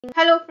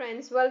Hello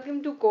friends,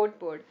 welcome to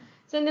Bode.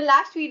 So in the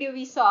last video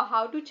we saw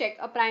how to check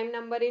a prime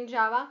number in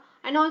Java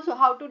and also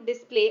how to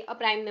display a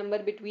prime number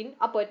between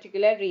a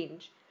particular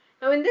range.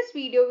 Now in this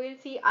video we'll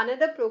see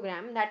another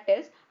program, that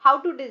is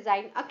how to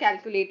design a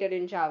calculator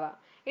in Java.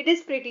 It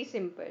is pretty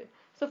simple.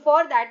 So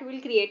for that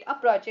we'll create a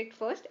project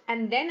first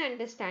and then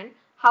understand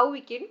how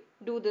we can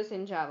do this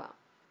in Java.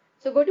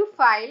 So go to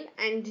File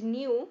and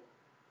New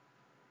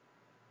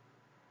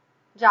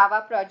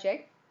Java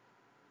project.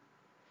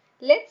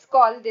 Let's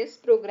call this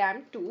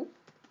program 2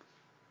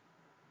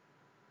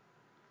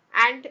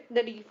 and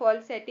the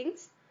default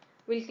settings.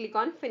 We'll click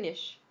on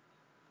Finish.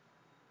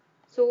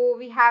 So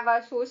we have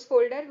our source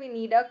folder. We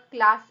need a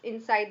class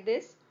inside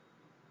this.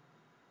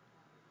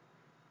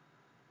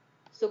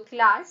 So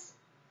class,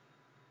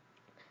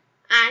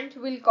 and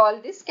we'll call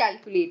this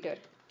calculator.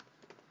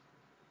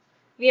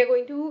 We are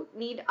going to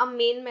need a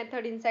main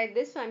method inside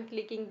this. So I'm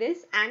clicking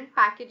this, and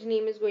package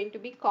name is going to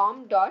be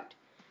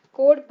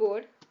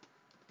com.codeboard.programs.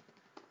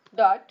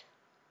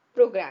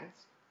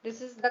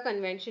 This is the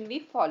convention we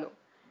follow.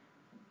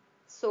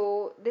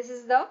 So this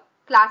is the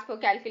class for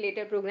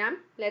calculator program.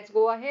 Let's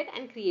go ahead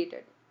and create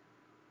it.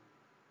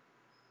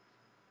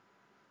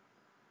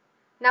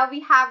 Now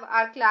we have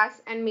our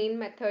class and main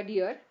method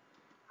here.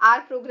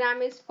 Our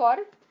program is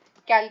for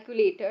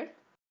calculator.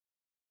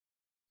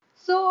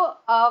 So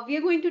we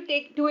are going to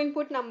take two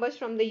input numbers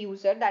from the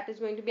user. That is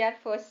going to be our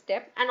first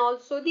step, and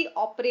also the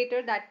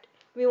operator that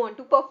we want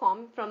to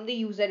perform from the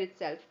user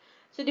itself.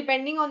 So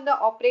depending on the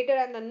operator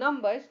and the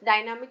numbers,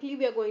 dynamically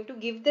we are going to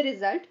give the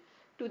result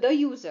to the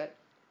user.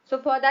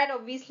 So for that,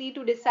 obviously,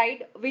 to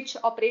decide which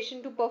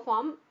operation to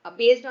perform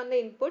based on the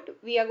input,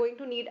 we are going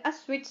to need a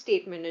switch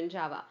statement in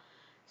Java.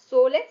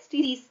 So let's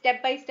see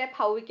step by step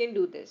how we can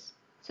do this.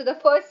 So the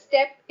first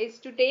step is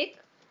to take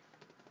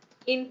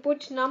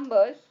input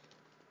numbers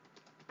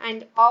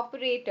and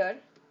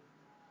operator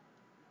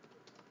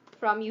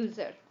from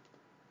user.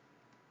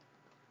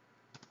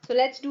 So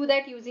let's do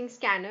that using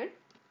scanner.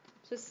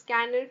 So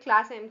scanner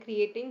class I am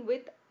creating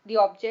with the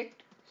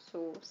object.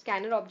 So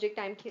scanner object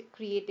I am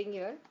creating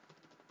here.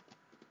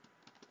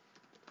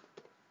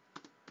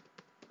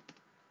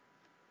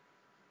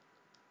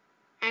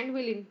 And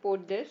we'll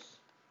import this.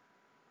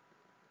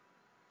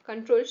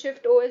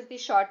 Ctrl+Shift+O is the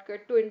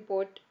shortcut to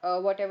import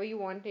whatever you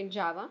want in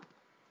Java.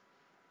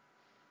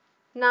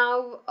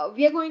 Now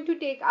we are going to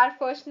take our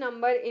first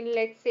number in,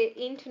 let's say,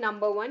 int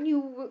number 1.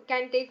 You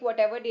can take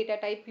whatever data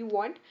type you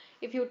want.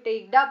 If you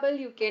take double,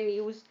 you can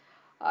use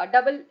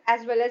double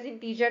as well as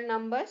integer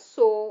numbers.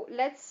 So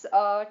let's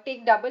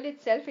take double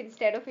itself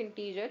instead of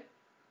integer.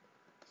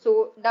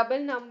 So double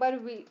number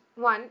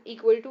 1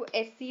 equal to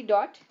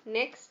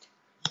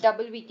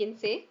sc.NextDouble, we can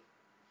say.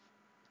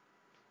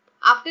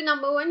 After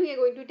number 1, we are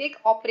going to take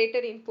operator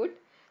input.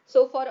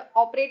 So for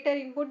operator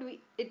input,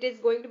 it is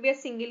going to be a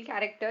single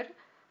character.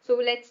 So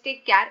let's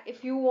take char.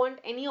 If you want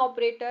any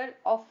operator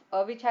of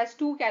which has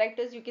two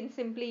characters, you can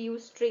simply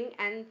use string,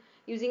 and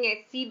using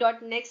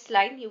sc.next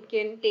line you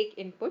can take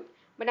input.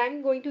 But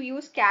I'm going to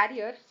use char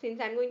here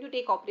since I'm going to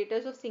take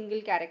operators of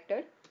single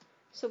character.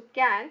 So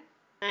char,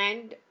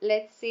 and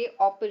let's say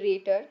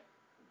operator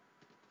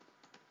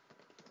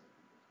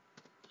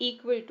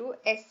equal to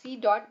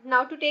sc.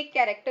 Now to take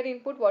character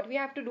input, what we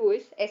have to do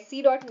is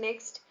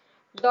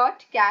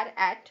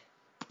sc.next.charAt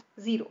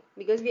 0,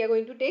 because we are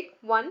going to take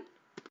one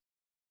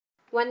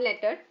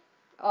letter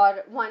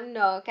or one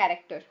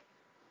character.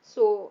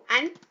 So,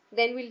 and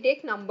then we'll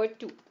take number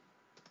 2.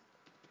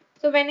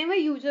 So whenever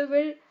user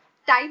will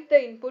type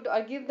the input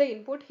or give the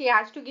input, he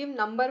has to give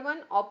number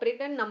 1,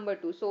 operator number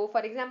 2. So for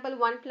example,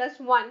 1 plus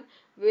 1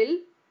 will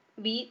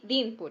be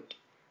the input.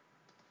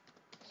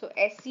 So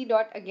sc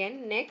dot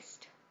again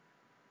next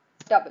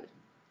double,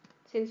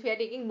 since we are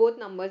taking both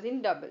numbers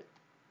in double.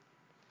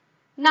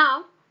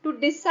 Now to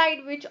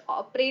decide which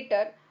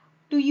operator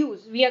to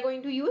use, we are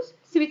going to use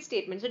switch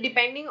statement. So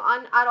depending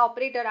on our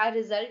operator, our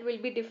result will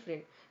be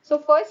different. So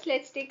first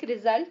let's take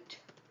result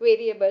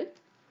variable.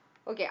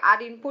 Okay,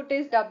 our input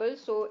is double,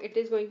 so it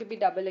is going to be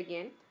double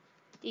again,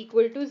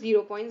 equal to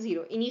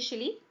 0.0.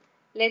 Initially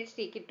let's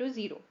take it to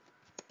 0.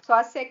 So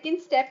our second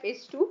step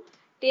is to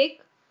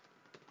take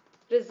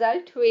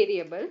result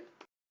variable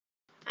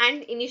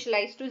and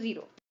initialize to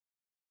 0.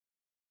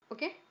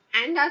 Okay,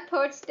 and our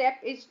third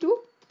step is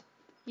to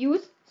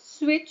use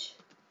switch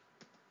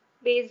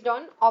based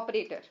on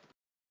operator.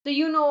 So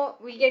you know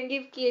we can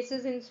give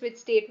cases in switch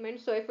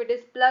statement. So if it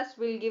is plus,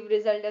 we'll give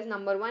result as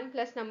number 1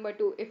 plus number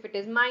 2. If it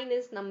is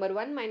minus, number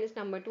 1 minus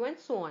number 2, and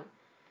so on.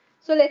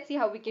 So let's see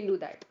how we can do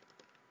that.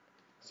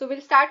 So we'll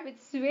start with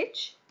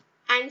switch,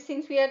 and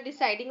since we are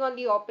deciding on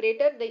the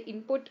operator, the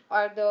input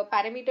or the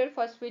parameter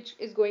for switch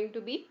is going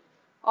to be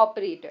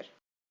operator.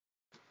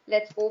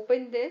 Let's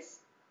open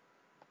this,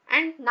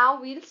 and now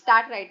we'll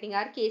start writing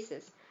our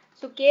cases.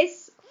 So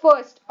case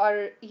first,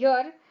 or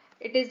here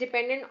it is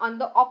dependent on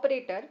the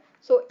operator.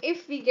 So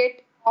if we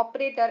get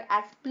operator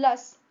as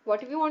plus,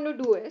 what we want to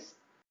do is,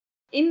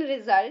 in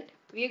result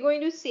we are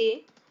going to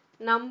say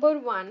number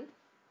 1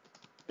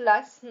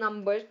 plus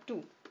number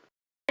 2,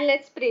 and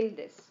let's print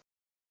this.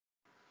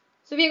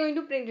 So we are going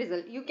to print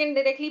result. You can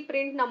directly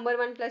print number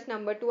 1 plus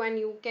number 2 and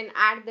you can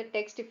add the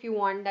text if you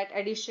want that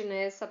addition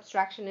is,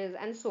 subtraction is,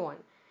 and so on.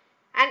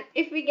 And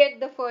if we get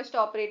the first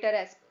operator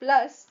as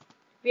plus,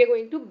 we are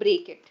going to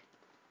break it.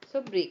 So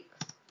break.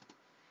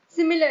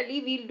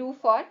 Similarly, we'll do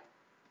for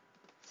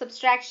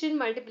subtraction,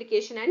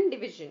 multiplication and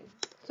division.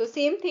 So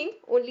same thing,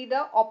 only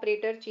the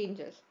operator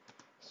changes.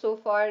 So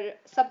for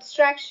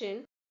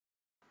subtraction,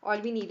 all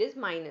we need is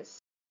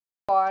minus.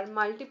 For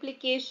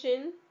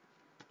multiplication,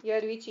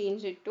 here we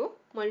change it to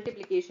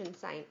multiplication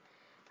sign.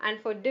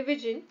 And for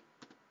division,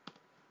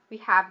 we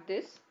have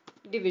this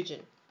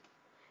division.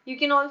 You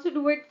can also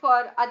do it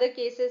for other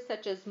cases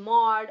such as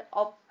mod,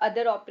 or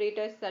other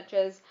operators such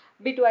as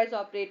bitwise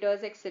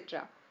operators,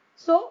 etc.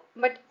 So,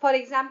 but for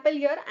example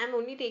here I am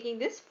only taking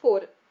this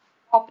 4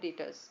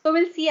 operators. So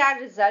we'll see our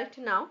result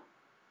now.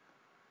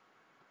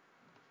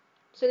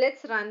 So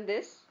let's run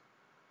this.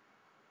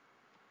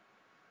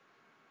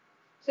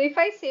 So if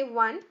I say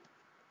 1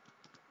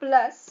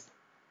 plus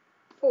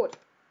 4,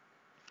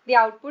 the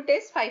output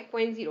is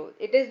 5.0.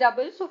 It is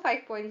double, so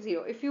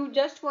 5.0. If you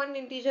just want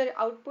integer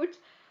outputs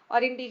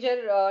or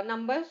integer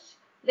numbers,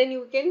 then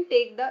you can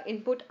take the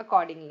input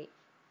accordingly.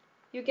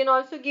 You can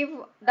also give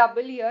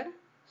double here.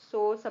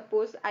 So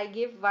suppose I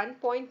give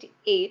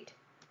 1.8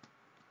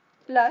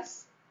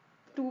 plus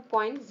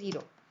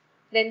 2.0.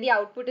 Then the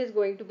output is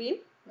going to be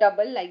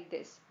double like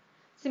this.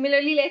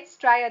 Similarly, let's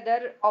try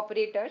other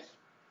operators.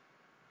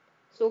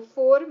 So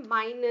 4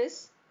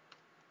 minus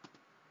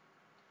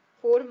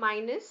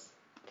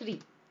 3.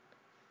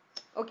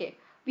 Okay,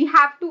 we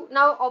have to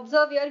now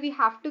observe here, we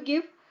have to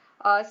give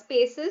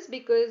spaces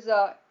because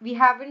we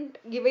haven't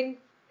given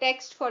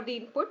text for the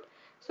input.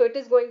 So it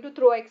is going to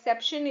throw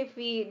exception if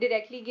we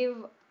directly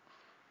give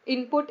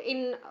input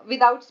in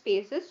without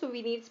spaces. So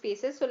we need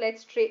spaces. So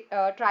let's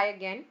try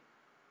again.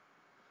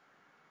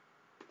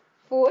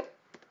 4,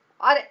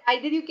 or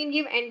either you can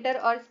give enter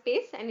or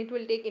space and it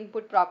will take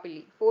input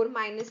properly. 4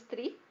 minus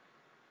 3.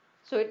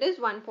 So it is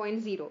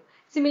 1.0.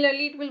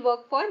 Similarly, it will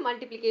work for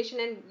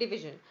multiplication and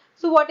division.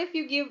 So what if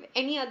you give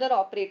any other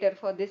operator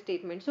for this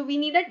statement? So we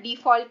need a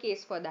default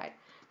case for that.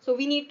 So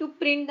we need to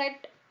print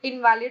that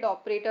invalid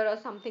operator or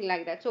something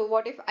like that. So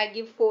what if I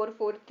give 4,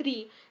 4,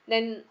 3,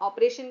 then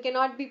operation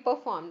cannot be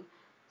performed.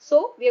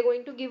 So we are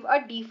going to give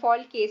a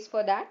default case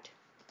for that.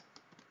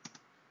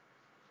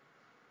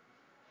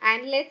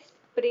 And let's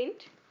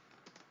print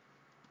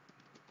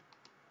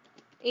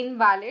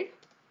invalid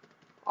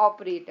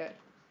operator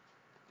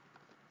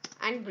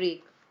and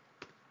break.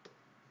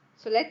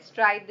 So let's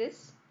try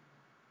this.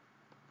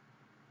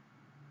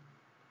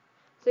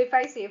 So if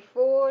I say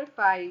 4,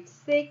 5,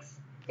 6,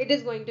 it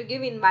is going to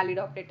give invalid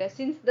operator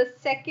since the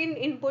second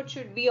input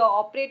should be your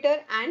operator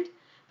and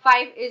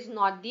 5 is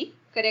not the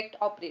correct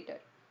operator.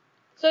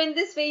 So in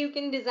this way you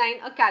can design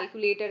a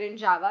calculator in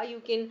Java.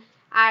 You can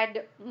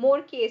add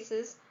more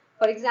cases.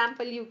 For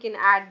example, you can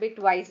add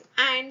bitwise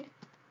AND.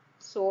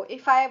 So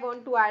if I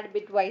want to add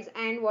bitwise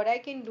AND, what I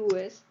can do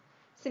is,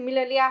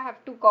 similarly I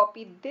have to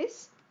copy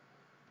this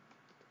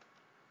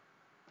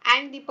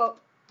and the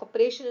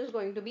operation is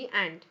going to be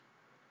AND.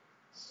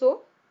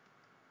 So,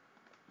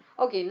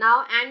 okay,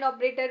 now AND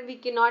operator we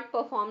cannot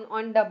perform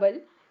on double.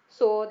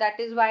 So that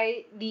is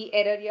why the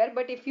error here.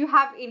 But if you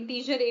have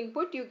integer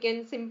input, you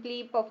can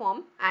simply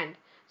perform AND.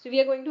 So we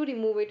are going to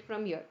remove it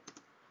from here.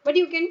 But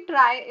you can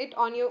try it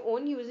on your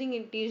own using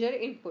integer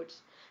inputs.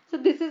 So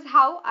this is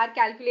how our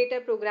calculator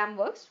program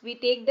works. We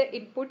take the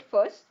input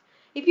first.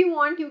 If you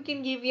want, you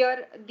can give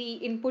your the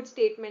input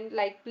statement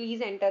like please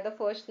enter the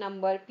first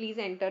number, please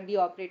enter the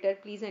operator,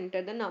 please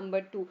enter the number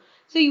 2.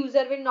 So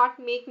user will not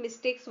make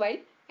mistakes while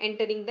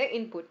entering the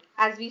input.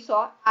 As we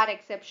saw, our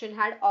exception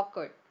had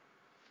occurred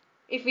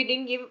if we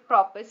didn't give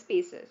proper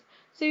spaces.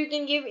 So you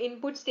can give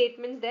input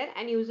statements there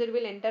and user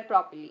will enter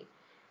properly.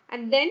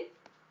 And then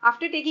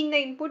after taking the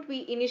input,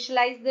 we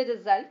initialize the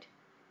result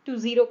to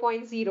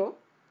 0.0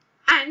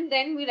 and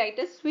then we write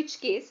a switch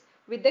case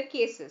with the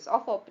cases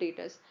of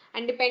operators,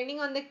 and depending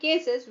on the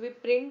cases we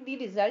print the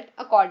result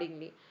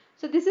accordingly.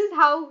 So this is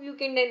how you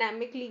can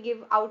dynamically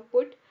give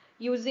output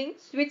using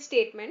switch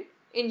statement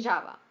in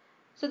Java.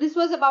 So this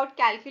was about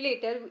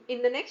calculator.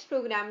 In the next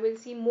program we'll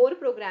see more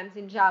programs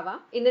in Java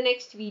in the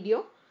next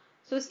video.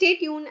 So stay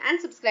tuned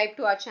and subscribe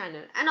to our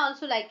channel and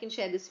also like and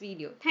share this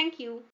video. Thank you.